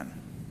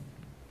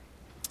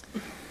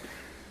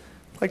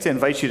I'd like to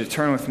invite you to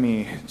turn with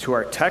me to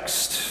our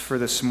text for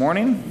this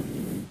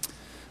morning,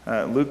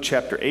 Luke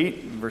chapter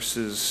 8,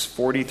 verses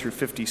 40 through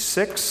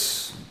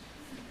 56.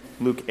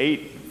 Luke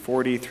 8,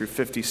 40 through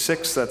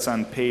 56, that's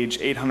on page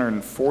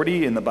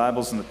 840 in the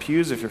Bibles in the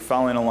pews if you're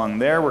following along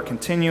there. We're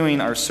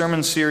continuing our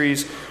sermon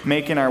series,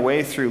 making our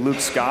way through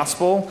Luke's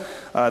gospel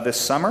this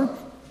summer.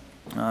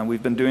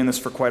 We've been doing this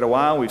for quite a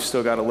while. We've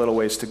still got a little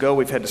ways to go.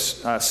 We've had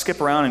to skip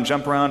around and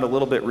jump around a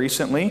little bit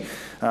recently,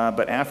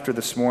 but after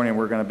this morning,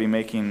 we're going to be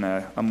making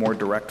a more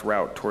direct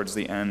route towards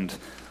the end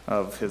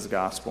of his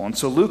gospel. And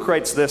so Luke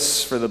writes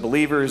this for the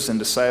believers and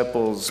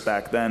disciples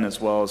back then, as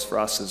well as for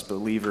us as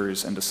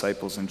believers and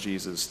disciples in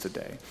Jesus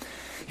today.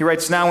 He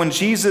writes, "Now when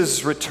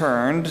Jesus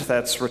returned,"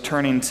 that's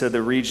returning to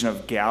the region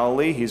of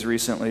Galilee. He's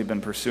recently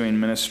been pursuing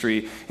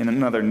ministry in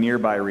another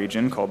nearby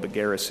region called the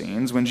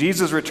Gerasenes. "When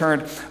Jesus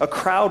returned, a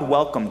crowd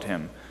welcomed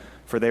him,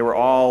 for they were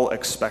all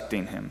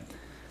expecting him.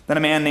 Then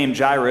a man named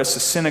Jairus, a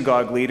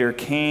synagogue leader,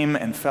 came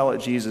and fell at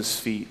Jesus'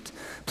 feet,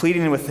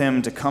 pleading with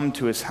him to come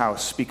to his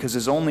house because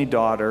his only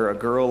daughter, a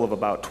girl of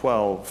about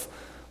 12,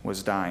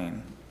 was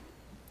dying.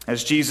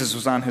 As Jesus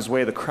was on his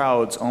way, the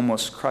crowds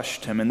almost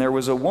crushed him, and there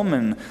was a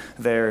woman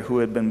there who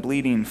had been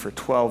bleeding for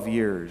 12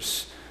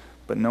 years,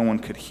 but no one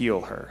could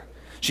heal her.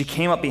 She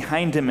came up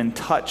behind him and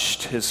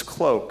touched his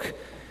cloak,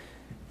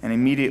 and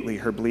immediately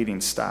her bleeding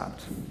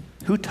stopped.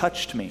 'Who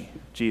touched me?'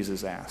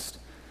 Jesus asked.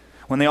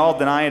 When they all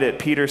denied it,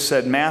 Peter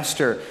said,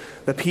 'Master,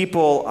 the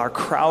people are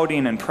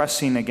crowding and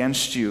pressing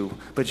against you.'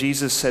 But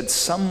Jesus said,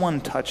 'Someone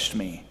touched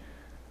me.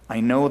 I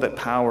know that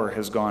power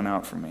has gone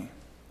out from me.'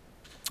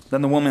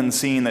 Then the woman,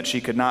 seeing that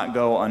she could not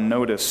go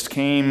unnoticed,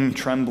 came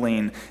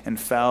trembling and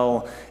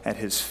fell at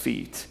his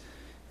feet.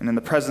 And in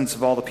the presence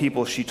of all the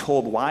people, she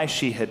told why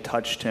she had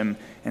touched him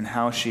and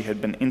how she had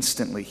been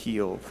instantly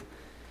healed.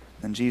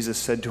 Then Jesus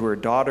said to her,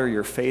 'Daughter,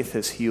 your faith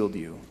has healed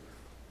you.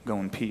 Go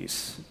in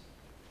peace.'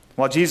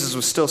 While Jesus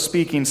was still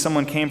speaking,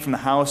 someone came from the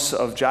house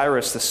of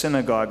Jairus, the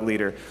synagogue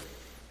leader.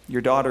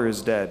 'Your daughter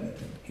is dead,'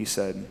 he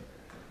said.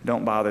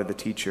 'Don't bother the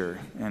teacher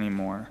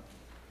anymore.'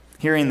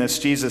 Hearing this,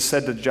 Jesus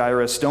said to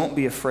Jairus, 'Don't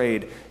be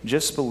afraid,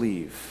 just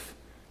believe,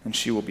 and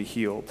she will be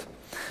healed.'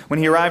 When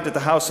he arrived at the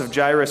house of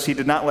Jairus, he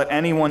did not let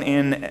anyone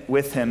in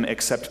with him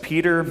except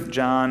Peter,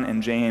 John,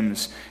 and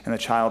James, and the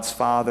child's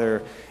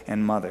father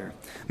and mother.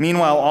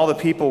 Meanwhile, all the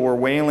people were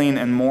wailing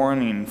and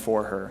mourning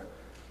for her.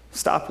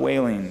 'Stop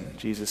wailing,'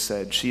 Jesus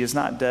said. 'She is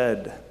not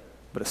dead,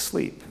 but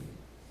asleep.'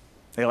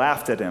 They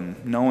laughed at him,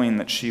 knowing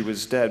that she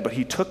was dead, but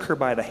he took her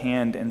by the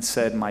hand and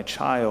said, 'My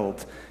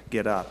child,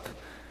 get up.'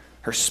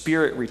 Her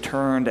spirit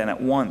returned, and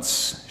at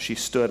once she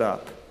stood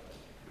up.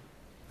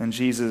 Then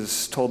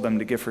Jesus told them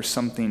to give her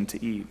something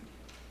to eat.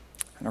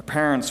 And her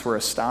parents were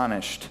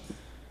astonished,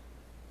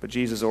 but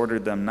Jesus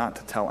ordered them not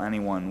to tell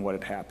anyone what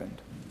had happened."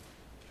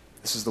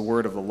 This is the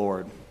word of the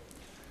Lord.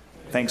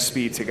 Thanks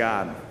be to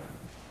God.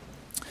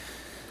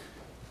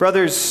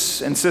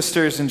 Brothers and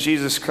sisters in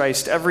Jesus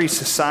Christ, every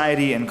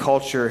society and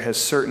culture has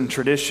certain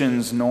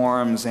traditions,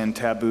 norms, and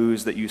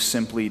taboos that you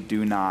simply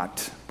do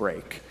not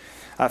break.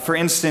 For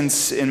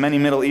instance, in many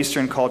Middle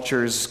Eastern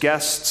cultures,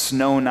 guests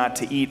know not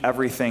to eat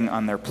everything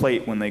on their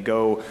plate when they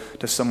go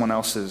to someone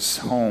else's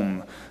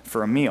home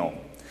for a meal.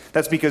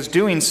 That's because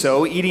doing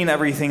so, eating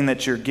everything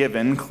that you're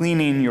given,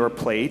 cleaning your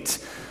plate,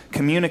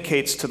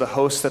 communicates to the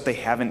host that they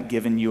haven't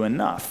given you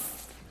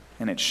enough,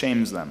 and it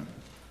shames them.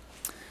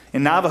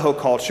 In Navajo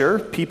culture,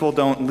 people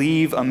don't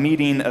leave a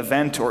meeting,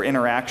 event, or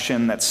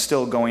interaction that's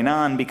still going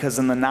on because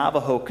in the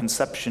Navajo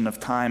conception of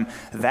time,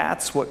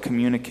 that's what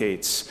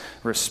communicates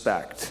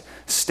respect.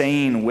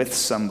 Staying with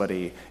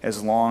somebody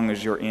as long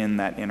as you're in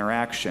that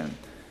interaction.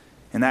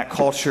 In that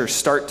culture,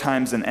 start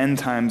times and end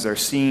times are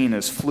seen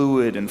as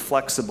fluid and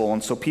flexible,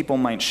 and so people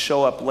might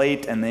show up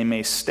late and they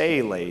may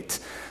stay late,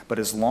 but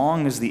as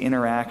long as the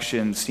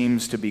interaction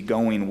seems to be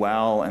going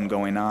well and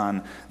going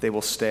on, they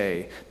will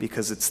stay,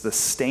 because it's the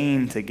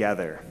staying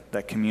together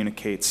that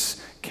communicates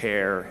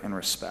care and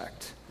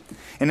respect.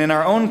 And in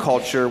our own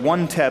culture,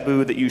 one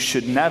taboo that you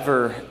should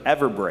never,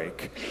 ever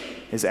break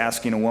is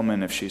asking a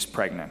woman if she's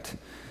pregnant.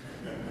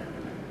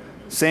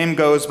 Same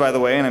goes, by the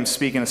way, and I'm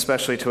speaking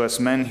especially to us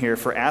men here,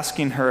 for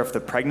asking her if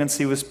the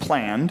pregnancy was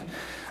planned,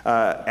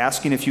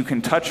 asking if you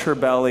can touch her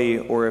belly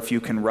or if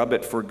you can rub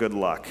it for good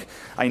luck.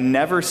 I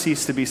never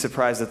cease to be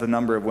surprised at the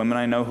number of women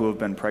I know who have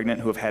been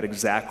pregnant who have had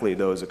exactly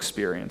those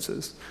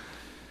experiences.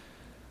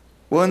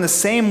 Well, in the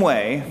same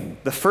way,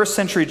 the first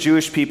century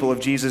Jewish people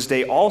of Jesus'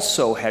 day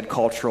also had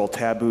cultural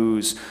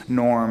taboos,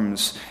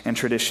 norms, and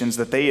traditions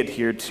that they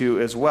adhered to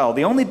as well.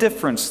 The only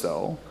difference,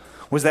 though,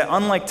 was that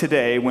unlike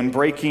today, when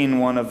breaking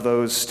one of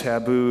those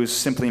taboos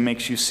simply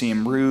makes you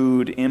seem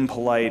rude,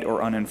 impolite,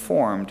 or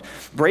uninformed,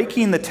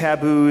 breaking the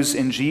taboos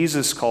in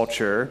Jesus'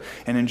 culture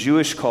and in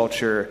Jewish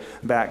culture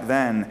back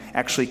then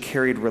actually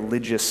carried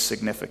religious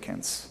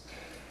significance.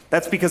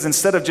 That's because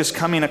instead of just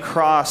coming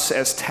across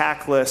as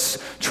tactless,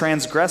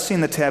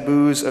 transgressing the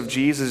taboos of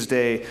Jesus'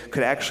 day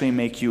could actually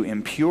make you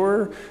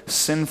impure,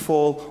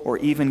 sinful, or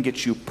even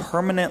get you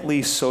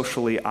permanently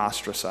socially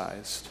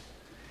ostracized.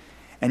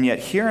 And yet,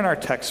 here in our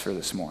text for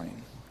this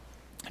morning,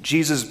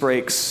 Jesus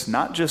breaks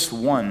not just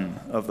one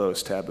of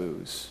those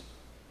taboos,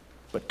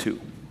 but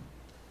two.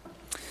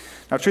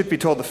 Now, truth be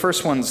told, the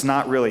first one's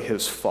not really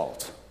his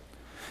fault.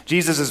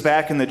 Jesus is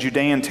back in the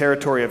Judean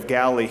territory of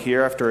Galilee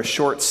here after a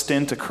short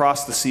stint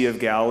across the Sea of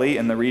Galilee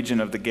in the region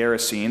of the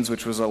Gerasenes,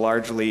 which was a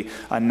largely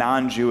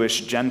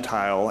non-Jewish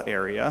Gentile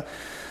area.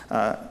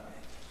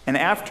 And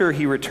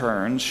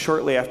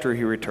shortly after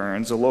he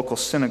returns, a local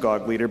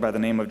synagogue leader by the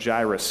name of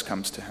Jairus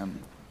comes to him.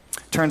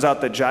 Turns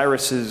out that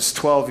Jairus'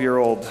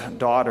 12-year-old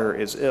daughter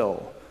is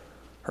ill.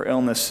 Her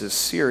illness is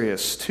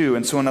serious, too.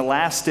 And so in a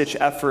last-ditch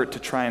effort to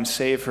try and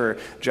save her,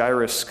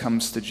 Jairus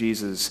comes to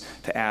Jesus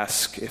to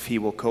ask if he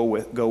will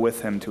go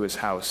with him to his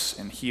house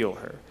and heal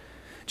her.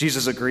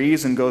 Jesus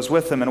agrees and goes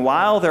with them. And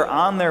while they're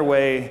on their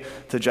way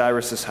to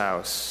Jairus'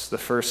 house, the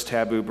first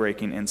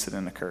taboo-breaking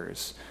incident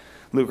occurs.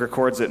 Luke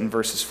records it in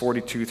verses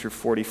 42 through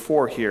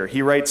 44 here.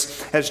 He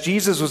writes, "As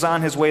Jesus was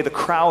on his way, the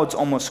crowds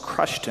almost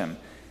crushed him.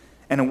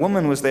 And a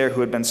woman was there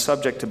who had been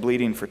subject to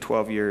bleeding for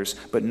 12 years,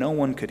 but no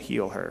one could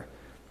heal her.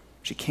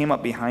 She came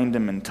up behind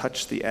him and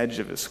touched the edge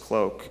of his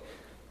cloak,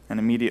 and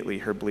immediately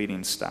her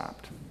bleeding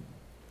stopped."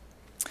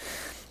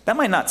 That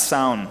might not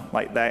sound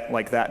like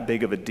that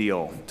big of a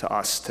deal to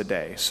us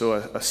today. So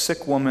a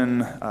sick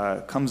woman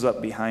comes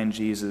up behind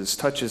Jesus,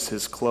 touches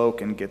his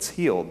cloak, and gets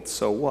healed.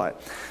 So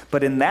what?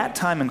 But in that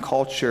time and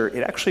culture,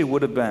 it actually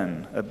would have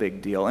been a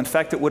big deal. In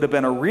fact, it would have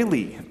been a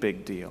really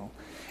big deal.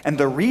 And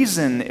the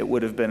reason it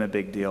would have been a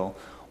big deal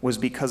was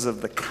because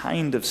of the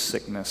kind of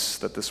sickness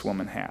that this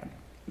woman had.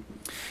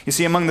 You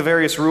see, among the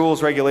various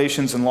rules,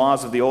 regulations, and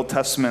laws of the Old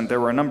Testament, there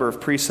were a number of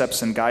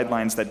precepts and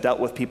guidelines that dealt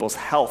with people's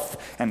health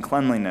and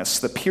cleanliness,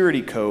 the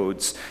purity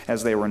codes,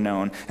 as they were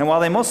known. And while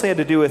they mostly had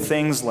to do with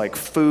things like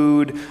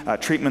food,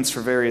 treatments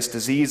for various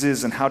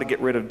diseases, and how to get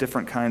rid of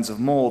different kinds of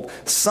mold,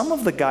 some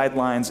of the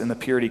guidelines in the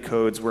purity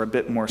codes were a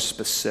bit more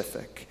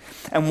specific.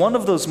 And one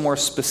of those more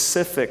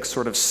specific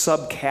sort of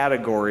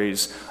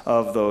subcategories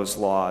of those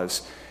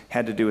laws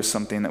had to do with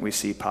something that we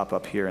see pop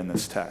up here in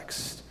this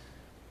text.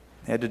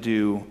 It had to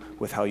do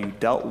with how you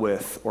dealt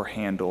with or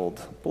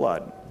handled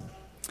blood.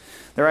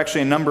 There are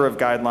actually a number of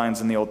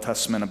guidelines in the Old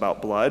Testament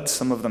about blood.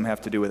 Some of them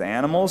have to do with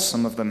animals,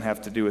 some of them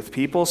have to do with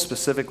people,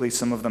 specifically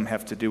some of them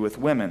have to do with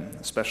women,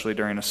 especially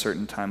during a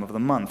certain time of the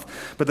month.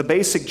 But the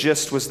basic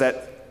gist was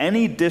that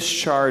any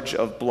discharge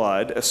of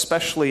blood,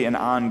 especially an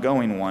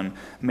ongoing one,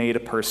 made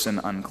a person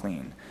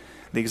unclean.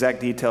 The exact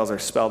details are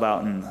spelled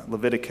out in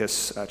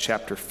Leviticus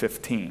chapter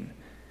 15.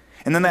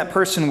 And then that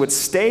person would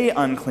stay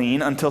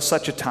unclean until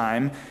such a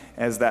time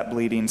as that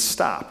bleeding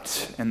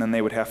stopped. And then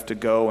they would have to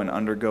go and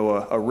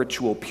undergo a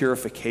ritual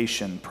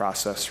purification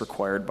process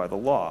required by the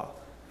law.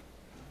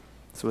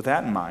 So with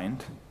that in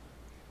mind,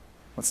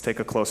 let's take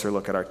a closer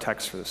look at our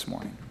text for this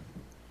morning.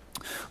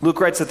 Luke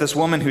writes that this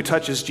woman who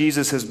touches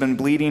Jesus has been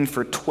bleeding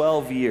for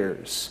 12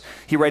 years.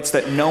 He writes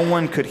that no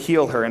one could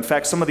heal her. In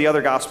fact, some of the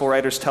other gospel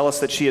writers tell us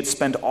that she had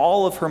spent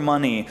all of her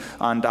money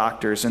on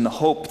doctors in the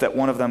hope that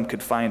one of them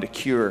could find a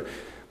cure,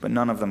 but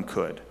none of them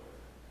could.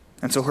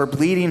 And so her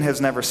bleeding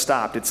has never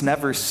stopped. It's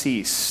never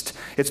ceased.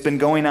 It's been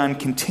going on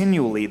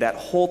continually that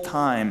whole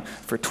time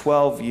for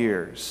 12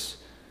 years.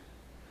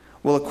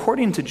 Well,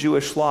 according to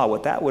Jewish law,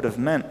 what that would have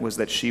meant was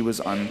that she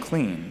was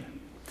unclean.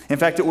 In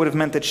fact, it would have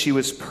meant that she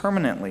was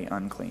permanently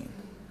unclean.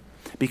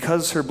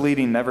 Because her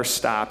bleeding never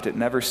stopped, it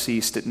never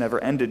ceased, it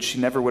never ended, she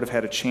never would have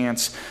had a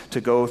chance to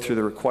go through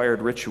the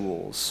required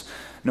rituals.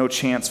 No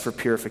chance for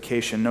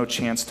purification, no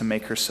chance to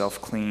make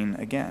herself clean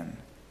again.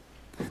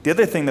 The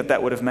other thing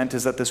that would have meant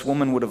is that this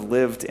woman would have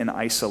lived in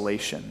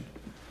isolation.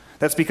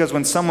 That's because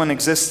when someone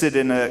existed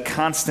in a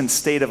constant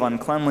state of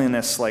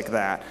uncleanliness like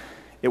that,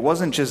 it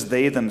wasn't just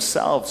they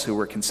themselves who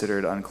were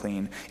considered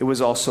unclean. It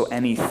was also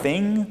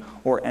anything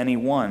or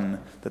anyone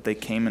that they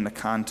came into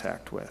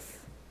contact with.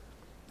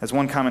 As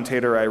one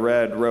commentator I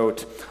read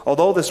wrote,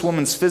 although this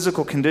woman's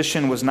physical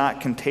condition was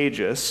not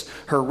contagious,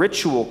 her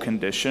ritual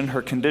condition,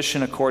 her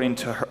condition according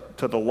to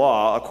the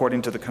law,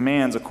 according to the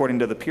commands, according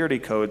to the purity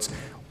codes,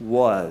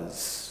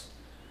 was.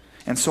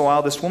 And so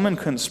while this woman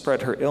couldn't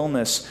spread her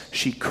illness,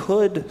 she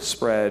could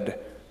spread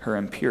her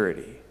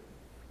impurity.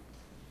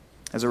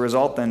 As a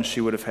result, then, she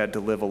would have had to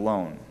live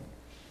alone,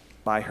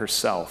 by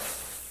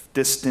herself,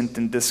 distant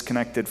and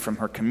disconnected from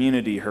her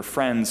community, her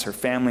friends, her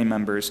family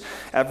members,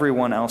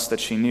 everyone else that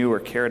she knew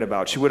or cared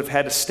about. She would have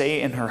had to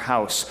stay in her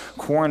house,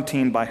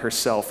 quarantined by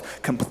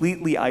herself,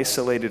 completely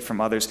isolated from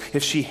others.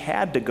 If she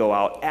had to go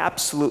out,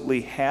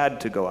 absolutely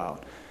had to go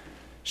out,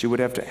 she would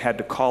have had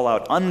to call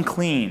out,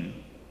 unclean,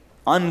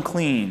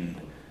 unclean,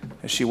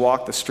 as she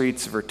walked the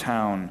streets of her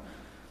town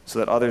so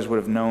that others would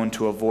have known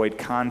to avoid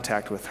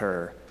contact with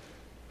her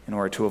in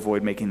order to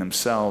avoid making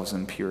themselves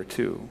impure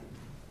too.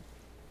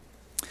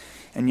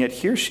 And yet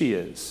here she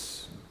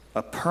is,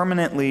 a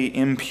permanently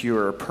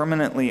impure,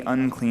 permanently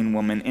unclean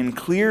woman in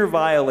clear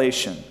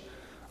violation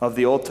of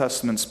the Old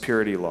Testament's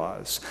purity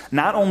laws,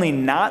 not only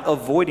not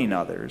avoiding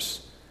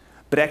others,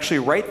 but actually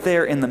right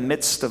there in the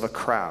midst of a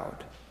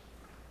crowd.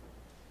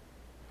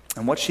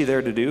 And what's she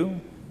there to do?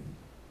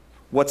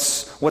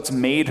 What's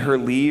made her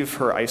leave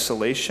her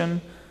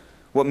isolation?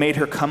 What made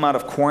her come out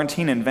of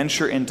quarantine and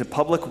venture into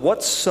public?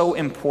 What's so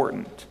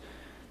important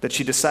that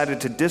she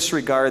decided to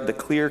disregard the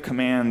clear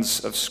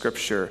commands of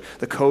Scripture,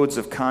 the codes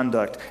of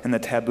conduct, and the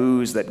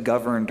taboos that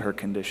governed her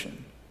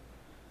condition?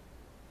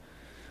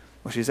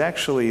 Well, she's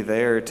actually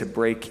there to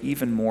break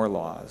even more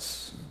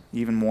laws,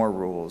 even more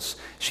rules.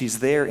 She's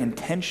there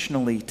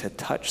intentionally to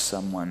touch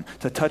someone,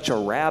 to touch a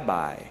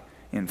rabbi,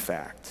 in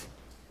fact.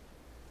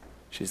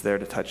 She's there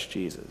to touch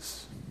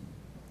Jesus.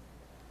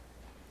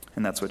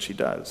 And that's what she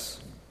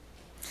does.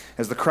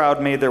 As the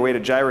crowd made their way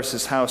to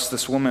Jairus' house,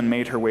 this woman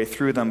made her way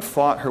through them,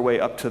 fought her way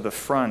up to the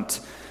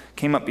front,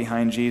 came up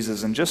behind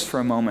Jesus, and just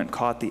for a moment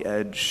caught the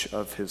edge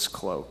of his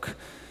cloak.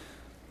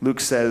 Luke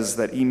says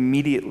that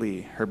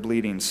immediately her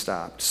bleeding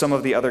stopped. Some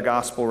of the other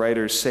gospel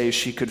writers say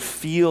she could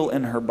feel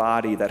in her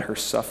body that her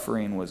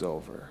suffering was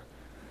over.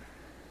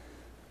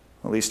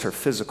 At least her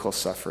physical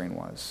suffering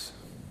was.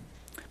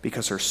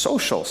 Because her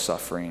social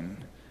suffering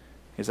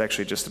is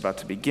actually just about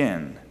to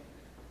begin.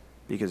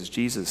 Because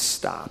Jesus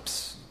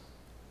stops.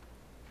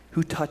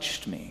 "Who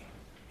touched me?"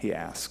 he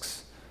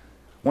asks.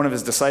 One of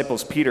his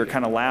disciples, Peter,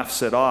 kind of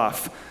laughs it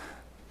off.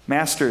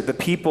 "Master, the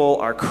people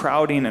are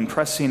crowding and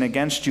pressing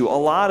against you. A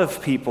lot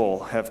of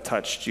people have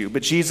touched you."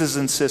 But Jesus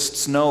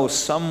insists, "No,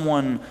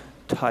 someone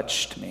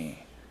touched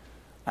me.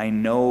 I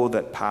know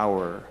that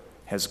power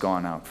has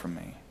gone out from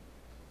me."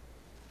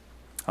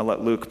 I'll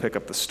let Luke pick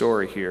up the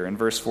story here. In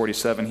verse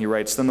 47, he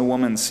writes, "Then the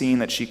woman, seeing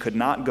that she could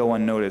not go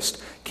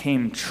unnoticed,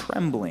 came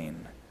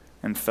trembling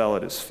and fell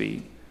at his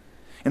feet.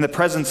 In the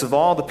presence of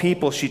all the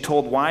people, she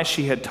told why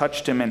she had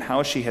touched him and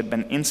how she had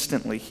been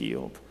instantly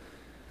healed."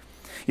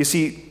 You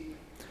see,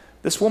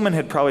 this woman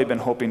had probably been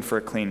hoping for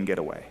a clean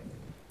getaway.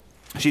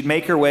 She'd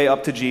make her way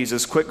up to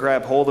Jesus, quick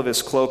grab hold of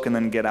his cloak, and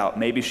then get out.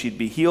 Maybe she'd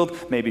be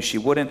healed, maybe she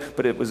wouldn't,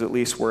 but it was at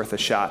least worth a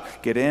shot.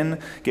 Get in,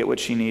 get what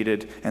she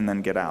needed, and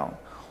then get out.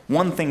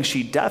 One thing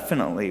she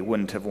definitely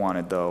wouldn't have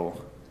wanted,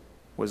 though,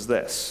 was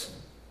this.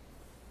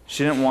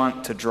 She didn't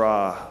want to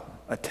draw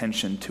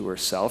attention to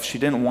herself. She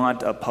didn't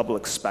want a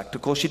public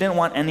spectacle. She didn't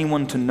want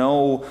anyone to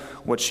know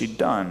what she'd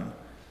done.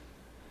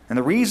 And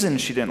the reason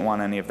she didn't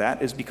want any of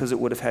that is because it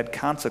would have had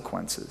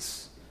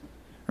consequences.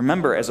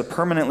 Remember, as a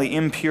permanently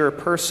impure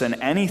person,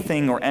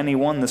 anything or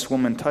anyone this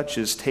woman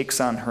touches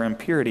takes on her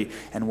impurity.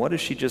 And what has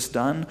she just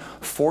done?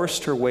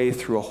 Forced her way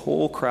through a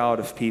whole crowd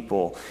of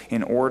people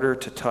in order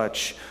to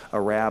touch a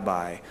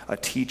rabbi, a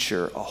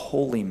teacher, a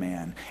holy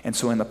man. And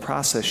so in the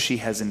process, she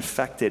has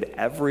infected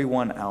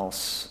everyone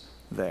else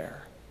there.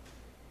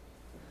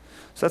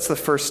 So that's the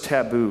first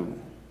taboo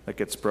that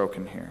gets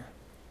broken here.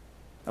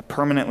 A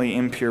permanently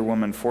impure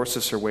woman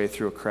forces her way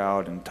through a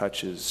crowd and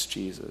touches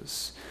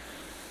Jesus.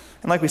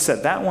 And like we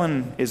said, that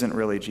one isn't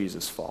really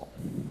Jesus' fault.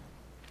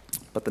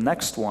 But the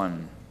next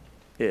one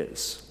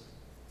is.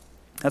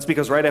 That's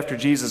because right after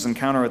Jesus'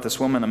 encounter with this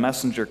woman, a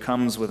messenger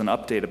comes with an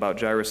update about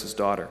Jairus'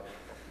 daughter.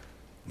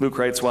 Luke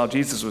writes, "While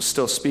Jesus was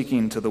still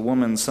speaking to the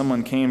woman,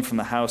 someone came from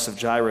the house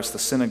of Jairus, the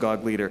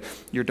synagogue leader.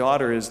 'Your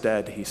daughter is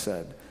dead,' he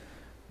said.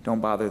 'Don't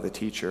bother the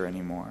teacher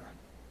anymore.'"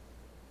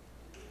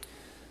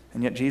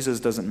 And yet Jesus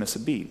doesn't miss a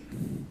beat.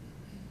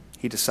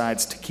 He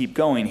decides to keep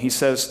going. He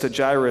says to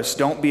Jairus,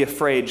 "Don't be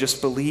afraid,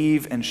 just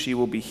believe and she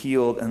will be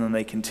healed." And then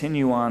they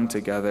continue on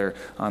together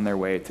on their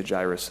way to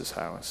Jairus'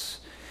 house.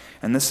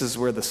 And this is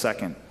where the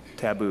second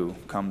taboo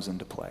comes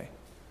into play.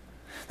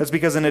 That's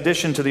because in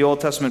addition to the Old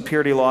Testament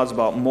purity laws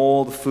about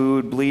mold,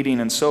 food, bleeding,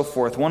 and so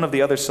forth, one of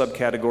the other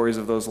subcategories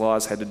of those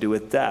laws had to do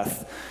with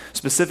death.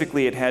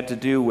 Specifically, it had to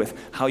do with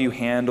how you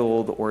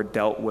handled or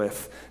dealt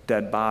with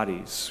dead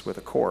bodies, with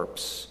a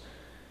corpse.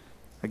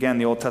 Again,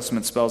 the Old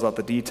Testament spells out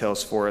the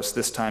details for us,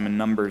 this time in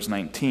Numbers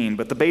 19.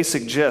 But the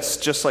basic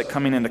gist, just like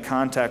coming into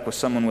contact with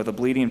someone with a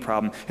bleeding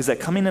problem, is that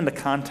coming into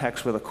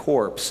contact with a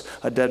corpse,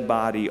 a dead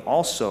body,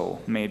 also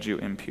made you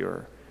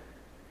impure.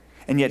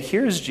 And yet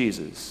here's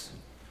Jesus,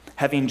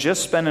 having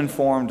just been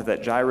informed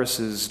that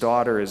Jairus'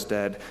 daughter is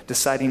dead,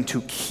 deciding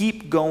to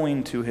keep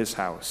going to his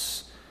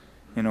house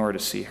in order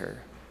to see her.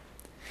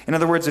 In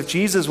other words, if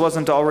Jesus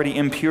wasn't already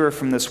impure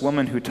from this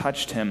woman who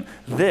touched him,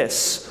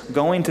 this,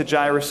 going to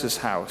Jairus'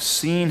 house,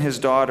 seeing his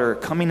daughter,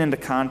 coming into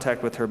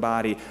contact with her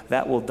body,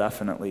 that will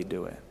definitely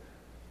do it.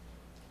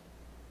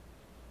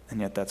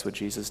 And yet that's what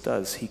Jesus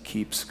does. He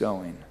keeps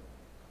going.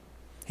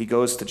 He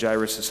goes to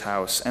Jairus'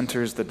 house,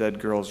 enters the dead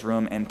girl's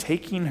room, and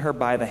taking her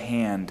by the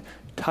hand,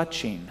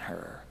 touching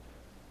her,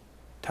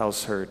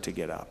 tells her to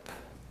get up.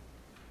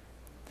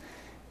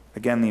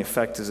 Again, the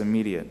effect is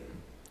immediate.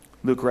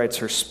 Luke writes,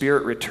 her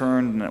spirit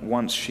returned, and at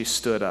once she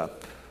stood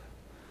up.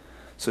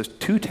 So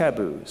 2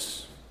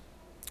 taboos.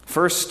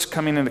 First,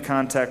 coming into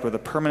contact with a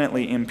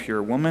permanently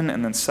impure woman,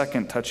 and then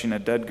second, touching a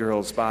dead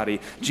girl's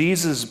body.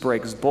 Jesus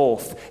breaks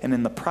both, and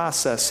in the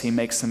process, he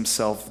makes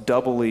himself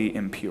doubly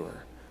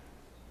impure.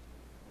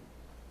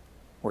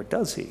 Or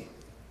does he?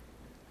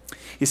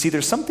 You see,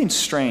 there's something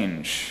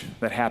strange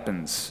that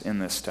happens in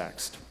this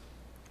text.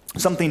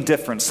 Something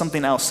different,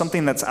 something else,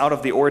 something that's out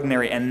of the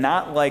ordinary and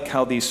not like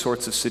how these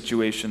sorts of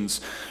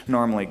situations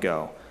normally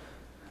go.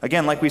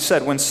 Again, like we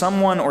said, when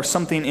someone or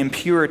something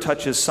impure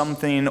touches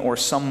something or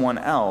someone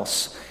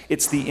else,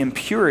 it's the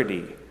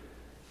impurity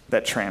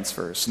that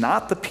transfers,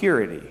 not the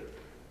purity.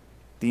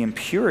 The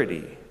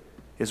impurity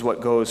is what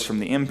goes from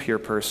the impure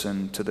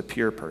person to the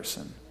pure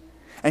person.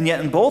 And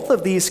yet in both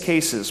of these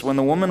cases, when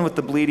the woman with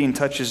the bleeding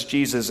touches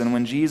Jesus and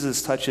when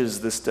Jesus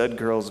touches this dead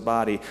girl's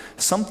body,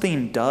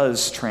 something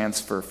does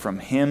transfer from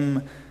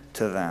him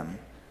to them.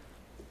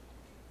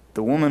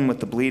 The woman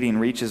with the bleeding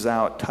reaches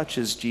out,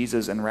 touches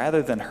Jesus, and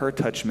rather than her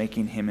touch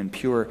making him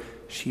impure,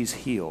 she's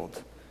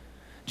healed.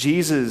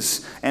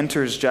 Jesus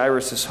enters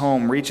Jairus'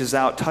 home, reaches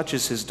out,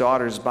 touches his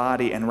daughter's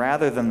body, and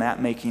rather than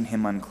that making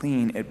him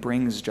unclean, it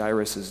brings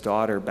Jairus'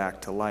 daughter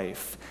back to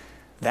life.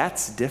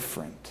 That's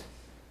different.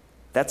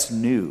 That's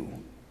new.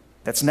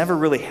 That's never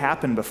really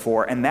happened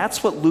before, and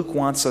that's what Luke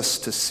wants us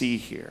to see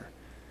here.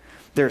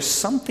 There's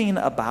something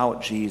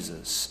about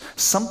Jesus,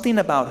 something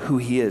about who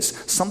he is,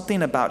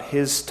 something about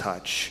his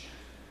touch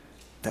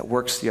that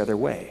works the other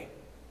way.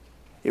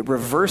 It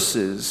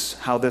reverses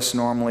how this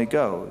normally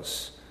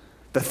goes.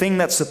 The thing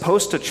that's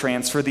supposed to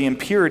transfer, the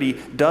impurity,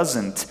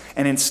 doesn't,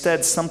 and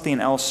instead something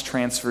else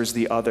transfers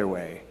the other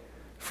way,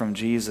 from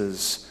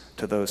Jesus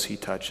to those he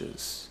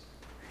touches.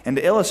 And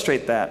to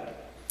illustrate that,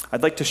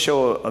 I'd like to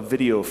show a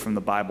video from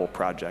the Bible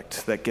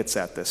Project that gets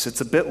at this. It's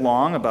a bit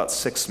long, about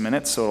 6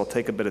 minutes, so it'll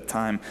take a bit of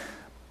time,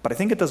 but I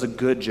think it does a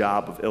good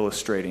job of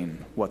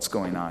illustrating what's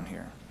going on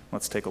here.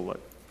 Let's take a look.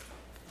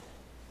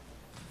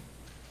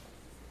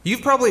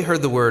 You've probably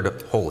heard the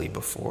word holy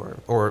before,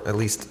 or at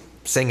least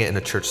sang it in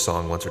a church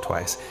song once or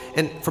twice.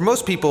 And for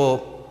most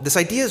people, this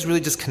idea is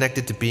really just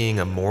connected to being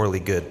a morally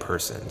good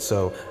person.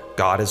 So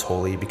God is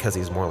holy because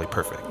he's morally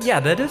perfect. Yeah,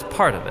 that is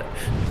part of it.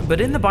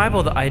 But in the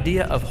Bible, the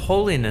idea of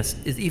holiness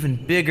is even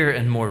bigger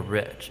and more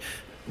rich.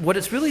 What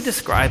it's really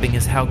describing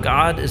is how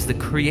God is the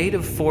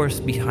creative force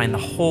behind the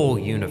whole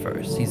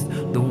universe. He's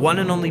the one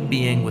and only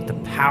being with the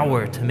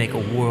power to make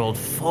a world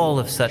full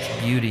of such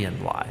beauty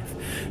and life.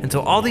 And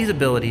so all these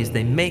abilities,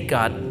 they make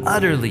God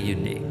utterly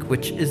unique,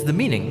 which is the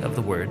meaning of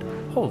the word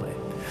holy.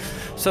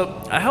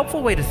 So a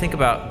helpful way to think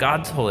about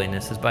God's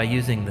holiness is by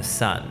using the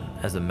sun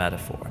as a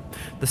metaphor.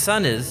 The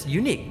sun is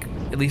unique,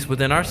 at least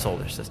within our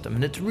solar system,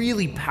 and it's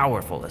really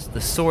powerful. It's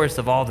the source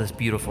of all this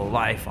beautiful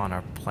life on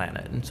our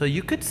planet. And so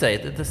you could say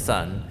that the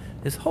sun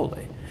is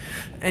holy.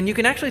 And you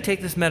can actually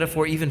take this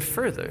metaphor even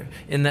further,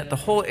 in that the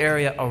whole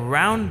area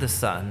around the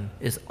sun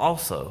is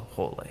also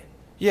holy.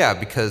 Yeah,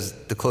 because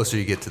the closer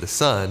you get to the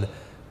sun,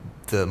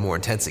 the more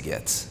intense it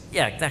gets.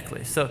 Yeah,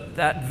 exactly. So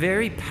that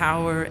very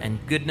power and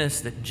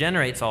goodness that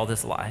generates all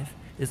this life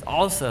is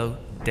also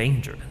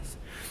dangerous.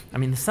 I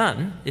mean, the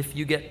sun, if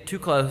you get too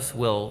close,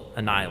 will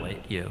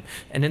annihilate you.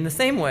 And in the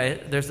same way,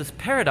 there's this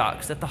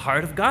paradox at the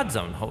heart of God's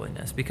own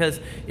holiness, because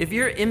if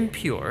you're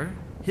impure,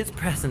 his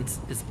presence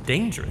is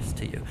dangerous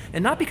to you.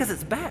 And not because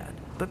it's bad,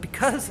 but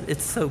because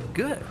it's so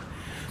good.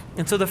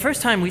 And so the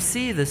first time we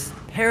see this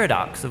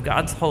paradox of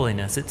God's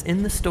holiness, it's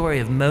in the story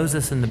of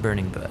Moses and the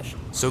burning bush.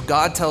 So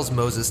God tells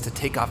Moses to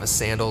take off his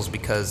sandals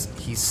because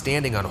he's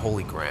standing on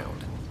holy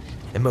ground.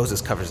 And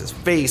Moses covers his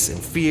face in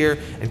fear,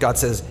 and God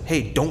says,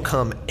 hey, don't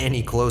come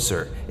any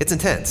closer. It's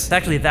intense. It's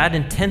actually that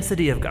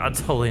intensity of God's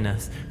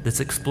holiness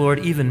that's explored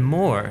even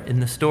more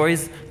in the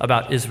stories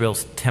about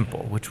Israel's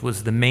temple, which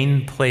was the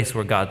main place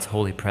where God's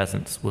holy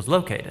presence was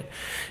located.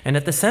 And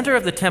at the center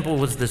of the temple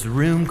was this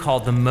room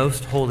called the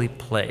Most Holy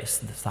Place.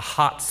 It's the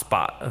hot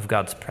spot of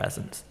God's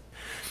presence.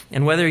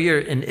 And whether you're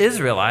an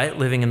Israelite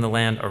living in the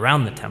land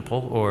around the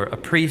temple or a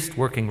priest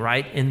working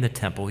right in the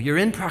temple, you're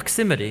in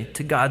proximity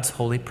to God's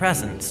holy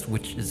presence,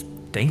 which is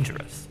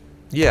dangerous.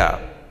 Yeah,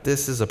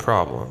 this is a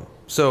problem.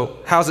 So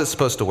how's it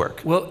supposed to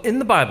work? Well, in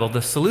the Bible,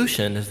 the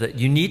solution is that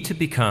you need to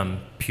become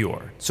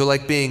pure. So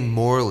like being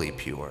morally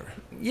pure.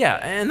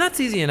 Yeah, and that's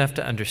easy enough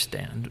to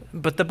understand.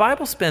 But the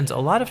Bible spends a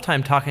lot of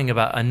time talking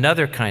about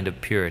another kind of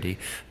purity,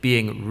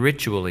 being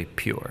ritually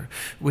pure,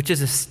 which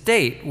is a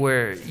state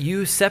where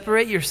you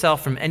separate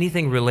yourself from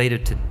anything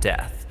related to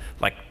death,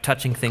 like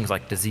touching things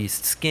like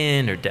diseased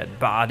skin or dead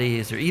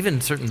bodies or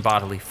even certain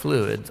bodily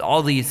fluids.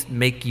 All these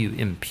make you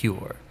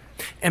impure.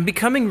 And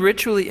becoming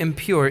ritually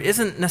impure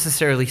isn't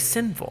necessarily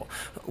sinful.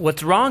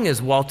 What's wrong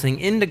is waltzing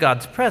into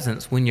God's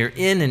presence when you're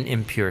in an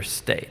impure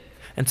state.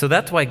 And so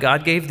that's why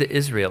God gave the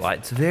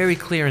Israelites very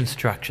clear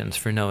instructions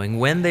for knowing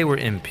when they were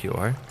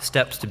impure,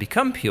 steps to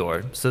become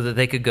pure, so that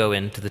they could go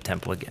into the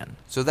temple again.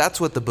 So that's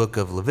what the book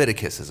of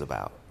Leviticus is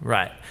about.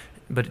 Right.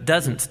 But it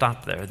doesn't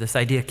stop there. This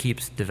idea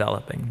keeps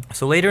developing.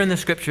 So later in the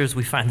scriptures,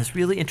 we find this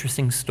really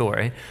interesting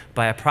story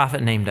by a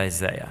prophet named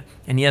Isaiah.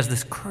 And he has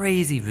this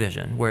crazy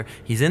vision where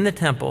he's in the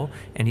temple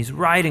and he's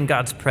right in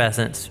God's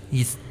presence.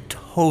 He's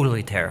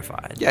totally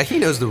terrified. Yeah, he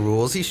knows the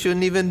rules. He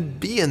shouldn't even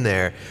be in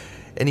there.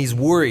 And he's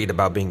worried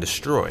about being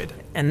destroyed.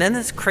 And then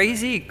this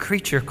crazy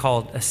creature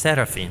called a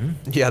seraphim.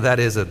 Yeah, that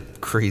is a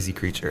crazy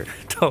creature.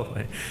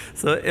 Totally.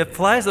 So it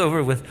flies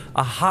over with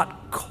a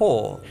hot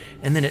coal,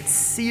 and then it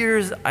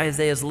sears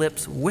Isaiah's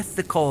lips with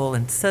the coal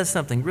and says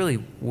something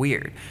really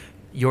weird.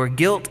 Your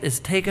guilt is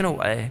taken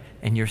away,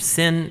 and your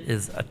sin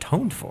is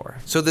atoned for.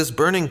 So this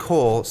burning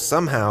coal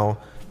somehow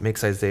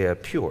makes Isaiah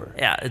pure.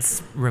 Yeah,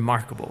 it's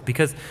remarkable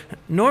because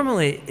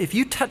normally if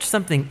you touch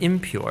something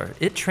impure,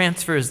 it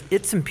transfers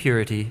its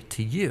impurity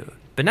to you.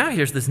 But now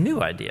here's this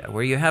new idea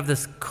where you have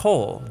this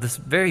coal, this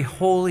very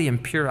holy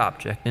and pure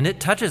object, and it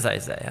touches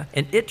Isaiah,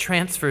 and it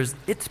transfers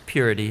its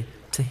purity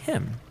to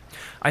him.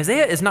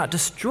 Isaiah is not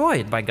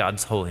destroyed by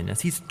God's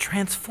holiness. He's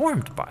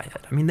transformed by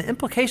it. I mean, the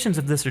implications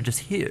of this are just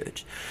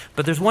huge.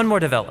 But there's one more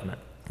development,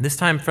 this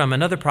time from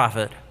another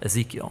prophet,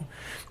 Ezekiel.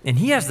 And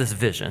he has this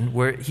vision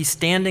where he's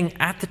standing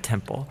at the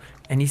temple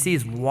and he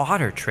sees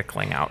water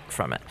trickling out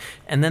from it.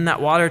 And then that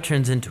water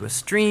turns into a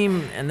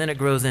stream, and then it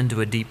grows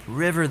into a deep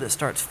river that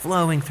starts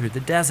flowing through the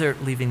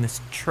desert, leaving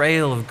this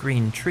trail of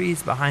green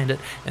trees behind it.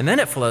 And then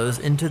it flows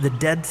into the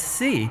Dead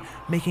Sea,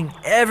 making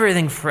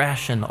everything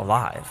fresh and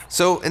alive.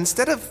 So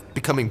instead of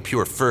becoming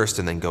pure first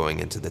and then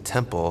going into the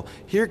temple,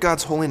 here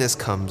God's holiness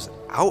comes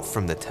out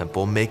from the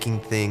temple,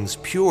 making things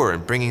pure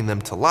and bringing them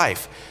to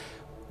life.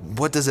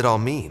 What does it all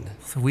mean?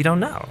 So we don't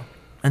know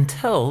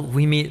until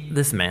we meet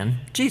this man,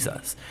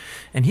 Jesus.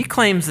 And he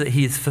claims that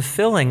he's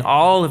fulfilling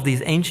all of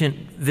these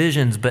ancient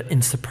visions, but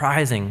in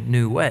surprising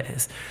new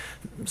ways.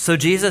 So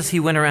Jesus, he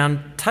went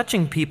around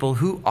touching people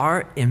who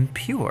are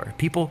impure,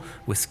 people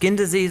with skin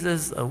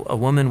diseases, a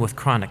woman with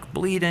chronic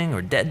bleeding,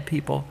 or dead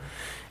people.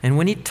 And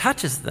when he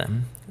touches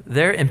them,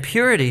 their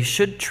impurity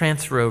should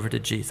transfer over to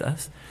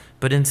Jesus,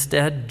 but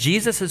instead,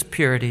 Jesus'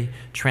 purity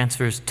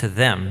transfers to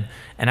them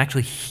and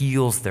actually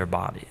heals their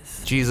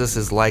bodies. Jesus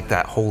is like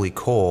that holy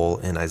coal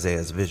in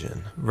Isaiah's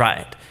vision.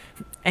 Right.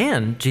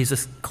 And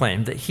Jesus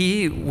claimed that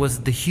he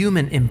was the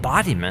human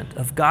embodiment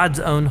of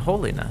God's own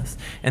holiness,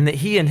 and that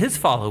he and his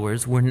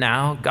followers were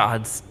now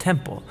God's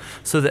temple,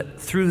 so that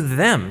through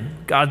them,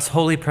 God's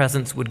holy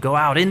presence would go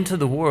out into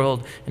the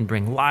world and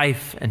bring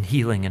life and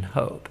healing and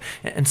hope.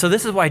 And so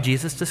this is why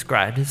Jesus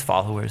described his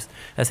followers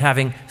as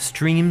having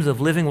streams of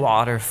living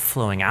water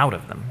flowing out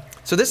of them.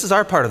 So this is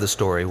our part of the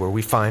story where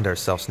we find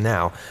ourselves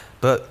now,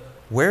 but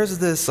where's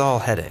this all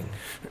heading?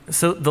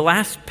 So the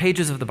last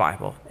pages of the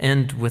Bible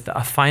end with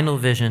a final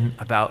vision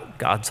about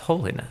God's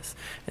holiness.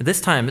 And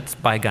this time it's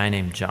by a guy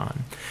named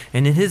John.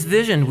 And in his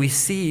vision, we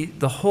see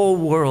the whole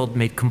world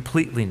made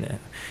completely new.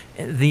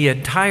 The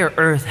entire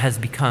earth has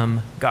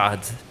become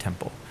God's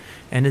temple.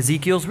 And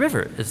Ezekiel's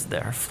river is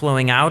there,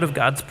 flowing out of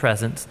God's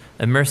presence,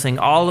 immersing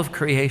all of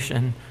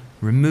creation,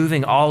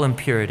 removing all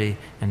impurity,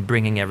 and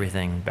bringing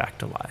everything back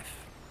to life.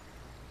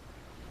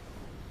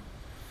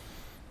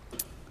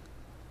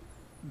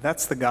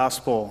 That's the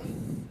gospel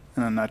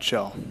in a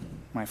nutshell,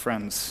 my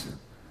friends.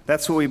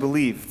 That's what we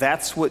believe.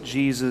 That's what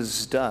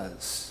Jesus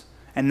does.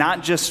 And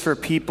not just for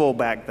people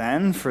back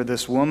then, for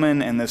this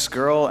woman and this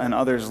girl and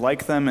others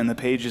like them in the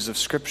pages of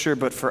Scripture,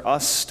 but for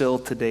us still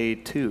today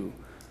too.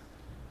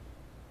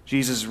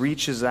 Jesus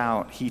reaches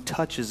out, he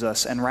touches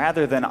us, and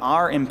rather than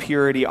our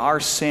impurity,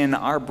 our sin,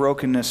 our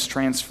brokenness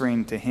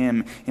transferring to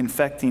him,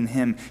 infecting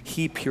him,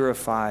 he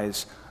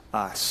purifies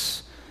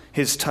us.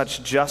 His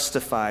touch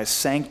justifies,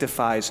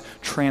 sanctifies,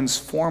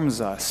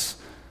 transforms us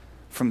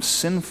from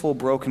sinful,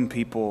 broken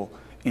people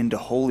into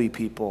holy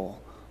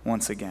people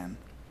once again.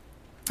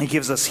 It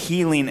gives us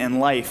healing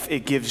and life.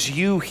 It gives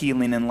you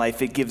healing and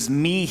life. It gives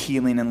me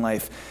healing and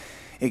life.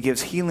 It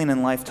gives healing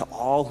and life to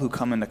all who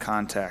come into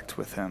contact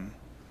with him.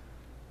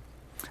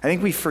 I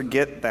think we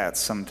forget that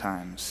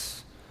sometimes.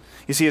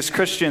 You see, as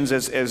Christians,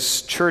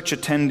 as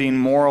church-attending,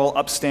 moral,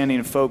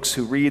 upstanding folks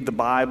who read the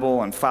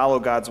Bible and follow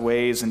God's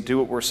ways and do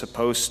what we're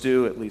supposed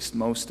to, at least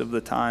most of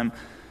the time,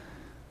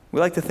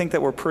 we like to think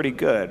that we're pretty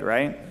good,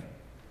 right?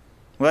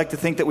 We like to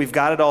think that we've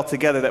got it all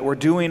together, that we're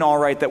doing all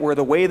right, that we're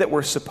the way that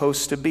we're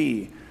supposed to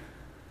be.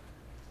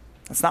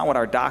 That's not what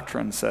our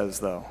doctrine says,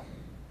 though.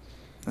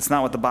 That's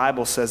not what the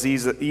Bible says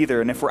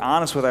either. And if we're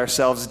honest with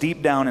ourselves,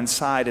 deep down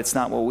inside, it's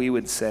not what we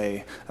would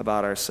say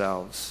about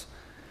ourselves.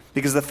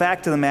 Because the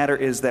fact of the matter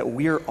is that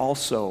we're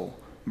also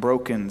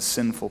broken,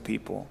 sinful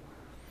people.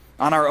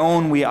 On our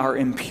own, we are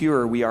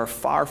impure. We are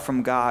far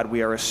from God.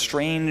 We are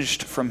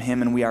estranged from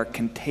him, and we are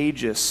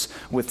contagious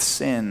with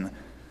sin.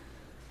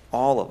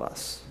 All of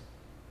us.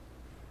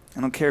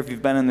 I don't care if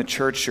you've been in the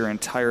church your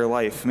entire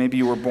life. Maybe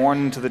you were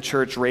born into the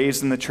church,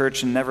 raised in the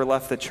church, and never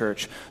left the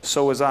church.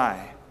 So was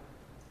I.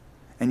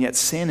 And yet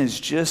sin is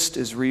just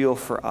as real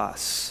for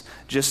us,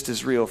 just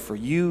as real for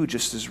you,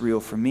 just as real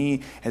for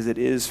me as it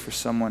is for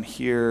someone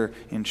here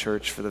in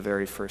church for the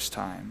very first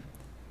time.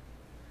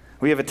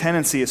 We have a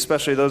tendency,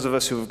 especially those of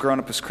us who have grown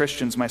up as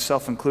Christians,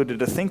 myself included,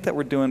 to think that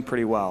we're doing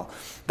pretty well,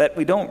 that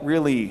we don't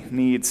really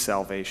need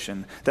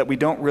salvation, that we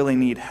don't really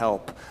need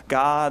help,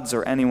 God's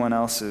or anyone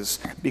else's,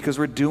 because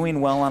we're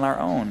doing well on our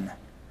own.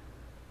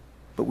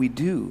 But we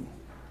do.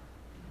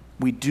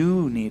 We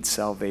do need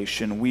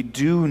salvation. We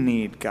do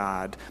need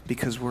God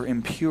because we're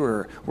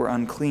impure, we're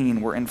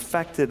unclean, we're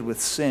infected with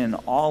sin,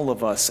 all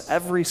of us,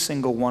 every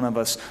single one of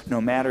us,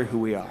 no matter who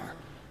we are.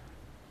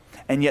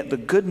 And yet the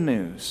good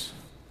news,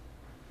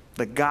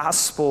 the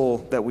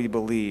gospel that we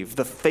believe,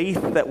 the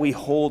faith that we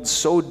hold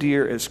so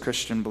dear as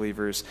Christian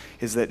believers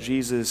is that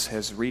Jesus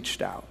has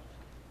reached out.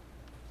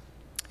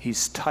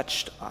 He's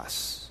touched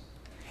us.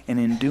 And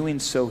in doing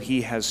so,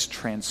 he has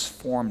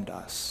transformed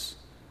us.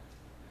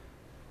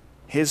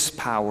 His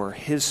power,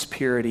 his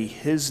purity,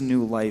 his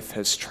new life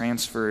has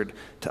transferred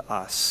to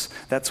us.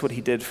 That's what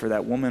he did for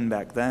that woman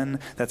back then.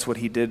 That's what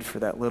he did for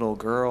that little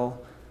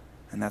girl.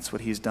 And that's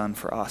what he's done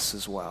for us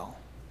as well.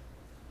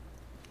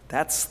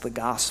 That's the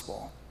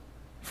gospel,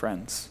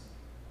 friends.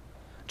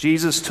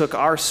 Jesus took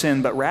our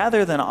sin, but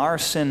rather than our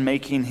sin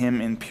making him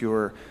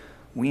impure,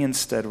 we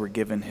instead were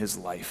given his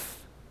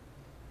life.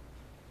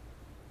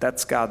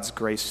 That's God's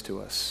grace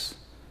to us.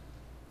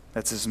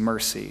 That's his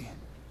mercy.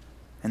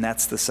 And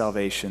that's the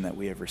salvation that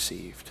we have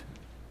received.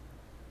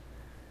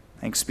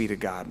 Thanks be to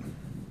God.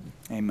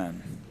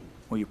 Amen.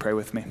 Will you pray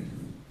with me?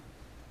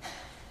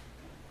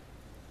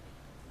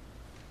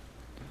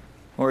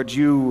 Lord,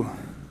 you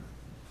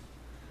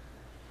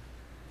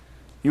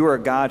are a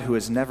God who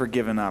has never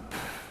given up,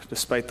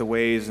 despite the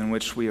ways in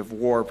which we have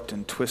warped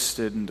and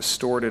twisted and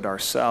distorted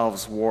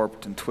ourselves,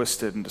 warped and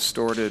twisted and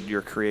distorted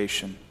your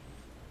creation,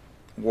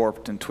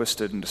 warped and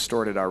twisted and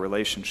distorted our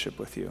relationship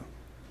with you.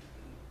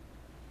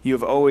 You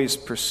have always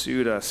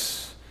pursued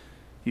us.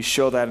 You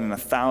show that in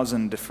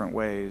 1,000 different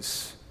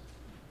ways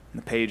in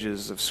the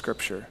pages of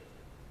Scripture.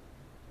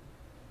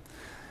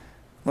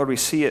 Lord, we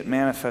see it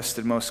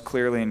manifested most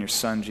clearly in your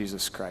Son,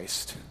 Jesus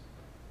Christ,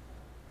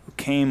 who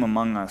came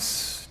among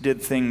us,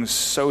 did things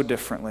so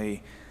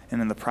differently,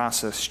 and in the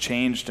process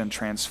changed and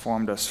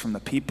transformed us from the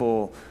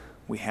people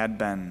we had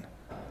been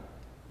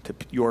to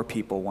your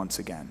people once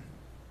again.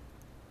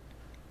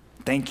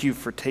 Thank you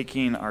for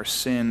taking our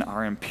sin,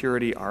 our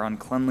impurity, our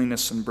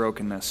uncleanliness and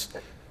brokenness,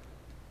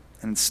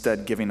 and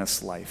instead giving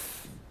us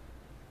life.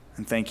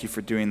 And thank you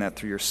for doing that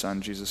through your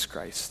Son, Jesus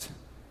Christ.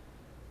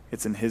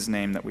 It's in his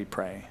name that we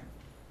pray.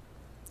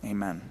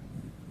 Amen.